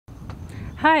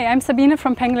Hi, I'm Sabine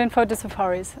from Penguin Photo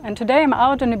Safaris, and today I'm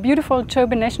out in a beautiful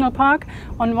Chobe National Park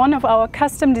on one of our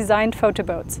custom designed photo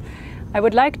boats. I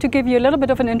would like to give you a little bit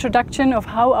of an introduction of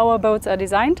how our boats are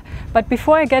designed, but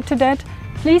before I get to that,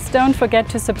 please don't forget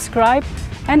to subscribe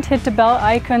and hit the bell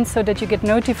icon so that you get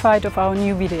notified of our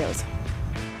new videos.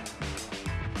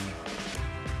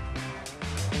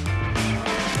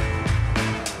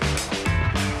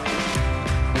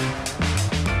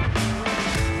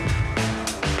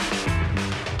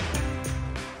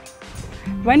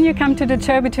 When you come to the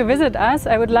Chobe to visit us,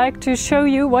 I would like to show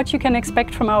you what you can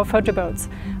expect from our photo boats.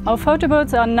 Our photo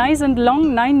boats are nice and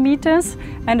long, 9 meters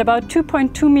and about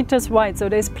 2.2 meters wide, so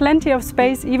there's plenty of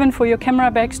space even for your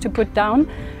camera bags to put down.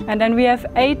 And then we have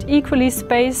 8 equally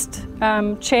spaced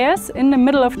chairs in the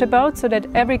middle of the boat so that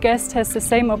every guest has the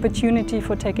same opportunity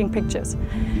for taking pictures.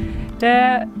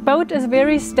 The boat is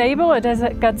very stable. It has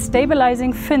got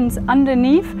stabilizing fins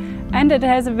underneath, and it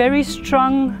has a very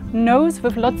strong nose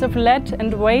with lots of lead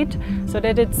and weight so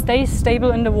that it stays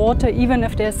stable in the water even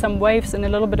if there's some waves and a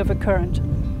little bit of a current.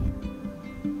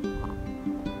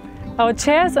 Our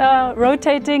chairs are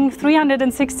rotating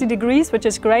 360 degrees, which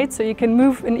is great, so you can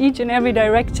move in each and every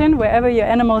direction wherever your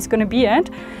animal is going to be at.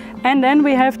 And then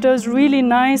we have those really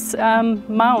nice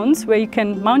mounts where you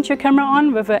can mount your camera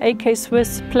on with an AK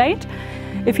Swiss plate.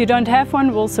 If you don't have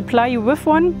one, we'll supply you with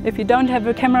one. If you don't have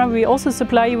a camera, we also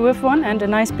supply you with one and a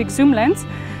nice big zoom lens.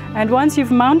 And once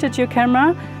you've mounted your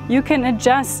camera, you can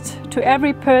adjust to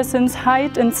every person's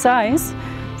height and size.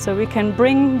 So we can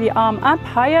bring the arm up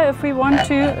higher if we want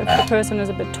to, if the person is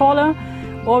a bit taller,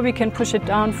 or we can push it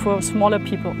down for smaller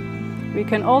people. We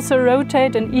can also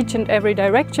rotate in each and every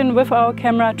direction with our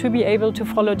camera to be able to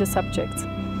follow the subjects.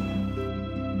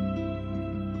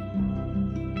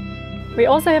 We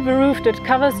also have a roof that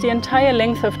covers the entire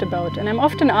length of the boat, and I'm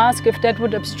often asked if that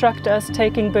would obstruct us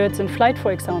taking birds in flight,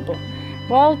 for example.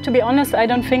 Well, to be honest, I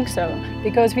don't think so,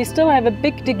 because we still have a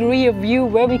big degree of view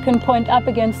where we can point up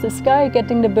against the sky,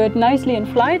 getting the bird nicely in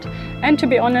flight. And to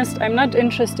be honest, I'm not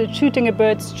interested shooting a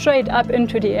bird straight up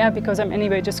into the air because I'm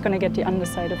anyway just going to get the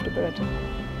underside of the bird.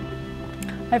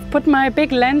 I've put my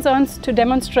big lens on to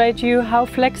demonstrate you how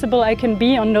flexible I can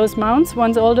be on those mounts.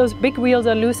 Once all those big wheels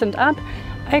are loosened up,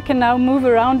 I can now move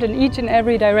around in each and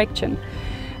every direction.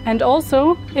 And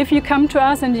also, if you come to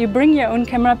us and you bring your own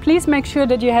camera, please make sure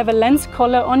that you have a lens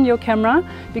collar on your camera,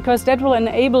 because that will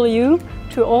enable you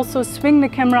to also swing the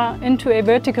camera into a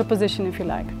vertical position if you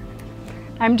like.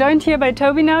 I'm joined here by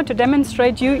Toby now to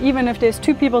demonstrate you, even if there's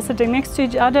 2 people sitting next to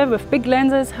each other with big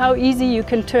lenses, how easy you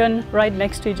can turn right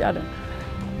next to each other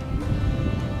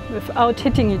without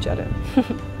hitting each other.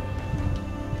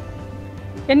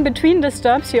 In between the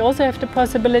stops, you also have the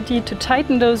possibility to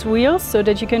tighten those wheels so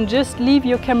that you can just leave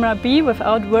your camera be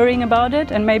without worrying about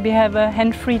it and maybe have a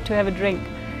hand-free to have a drink.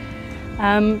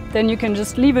 Then you can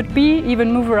just leave it be,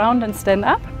 even move around and stand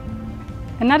up.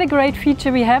 Another great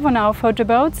feature we have on our photo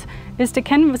boats is the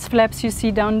canvas flaps you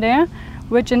see down there,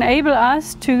 which enable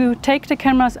us to take the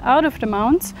cameras out of the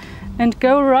mounts and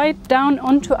go right down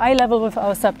onto eye level with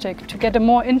our subject to get a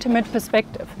more intimate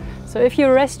perspective. So if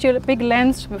you rest your big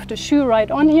lens with the shoe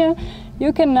right on here,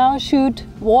 you can now shoot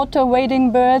water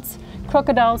wading birds,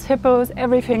 crocodiles, hippos,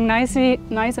 everything nice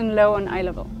and low on eye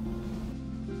level.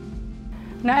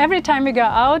 Now every time we go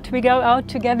out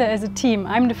together as a team.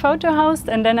 I'm the photo host,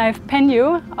 and then I have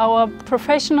Penyu, our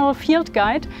professional field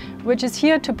guide, which is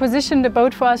here to position the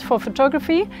boat for us for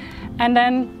photography. And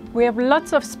then we have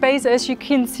lots of space, as you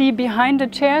can see, behind the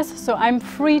chairs, so I'm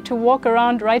free to walk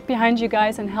around right behind you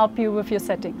guys and help you with your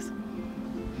settings.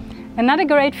 Another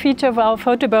great feature of our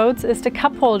photo boats is the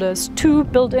cup holders, 2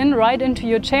 built in right into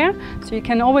your chair, so you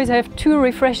can always have 2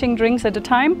 refreshing drinks at a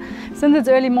time. Since it's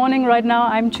early morning right now,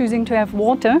 I'm choosing to have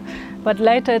water, but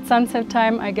later at sunset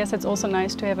time, I guess it's also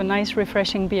nice to have a nice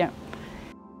refreshing beer.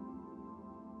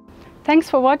 Thanks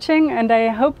for watching, and I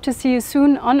hope to see you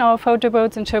soon on our photo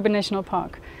boats in Chobe National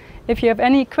Park. If you have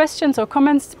any questions or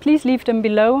comments, please leave them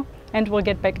below and we'll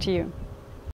get back to you.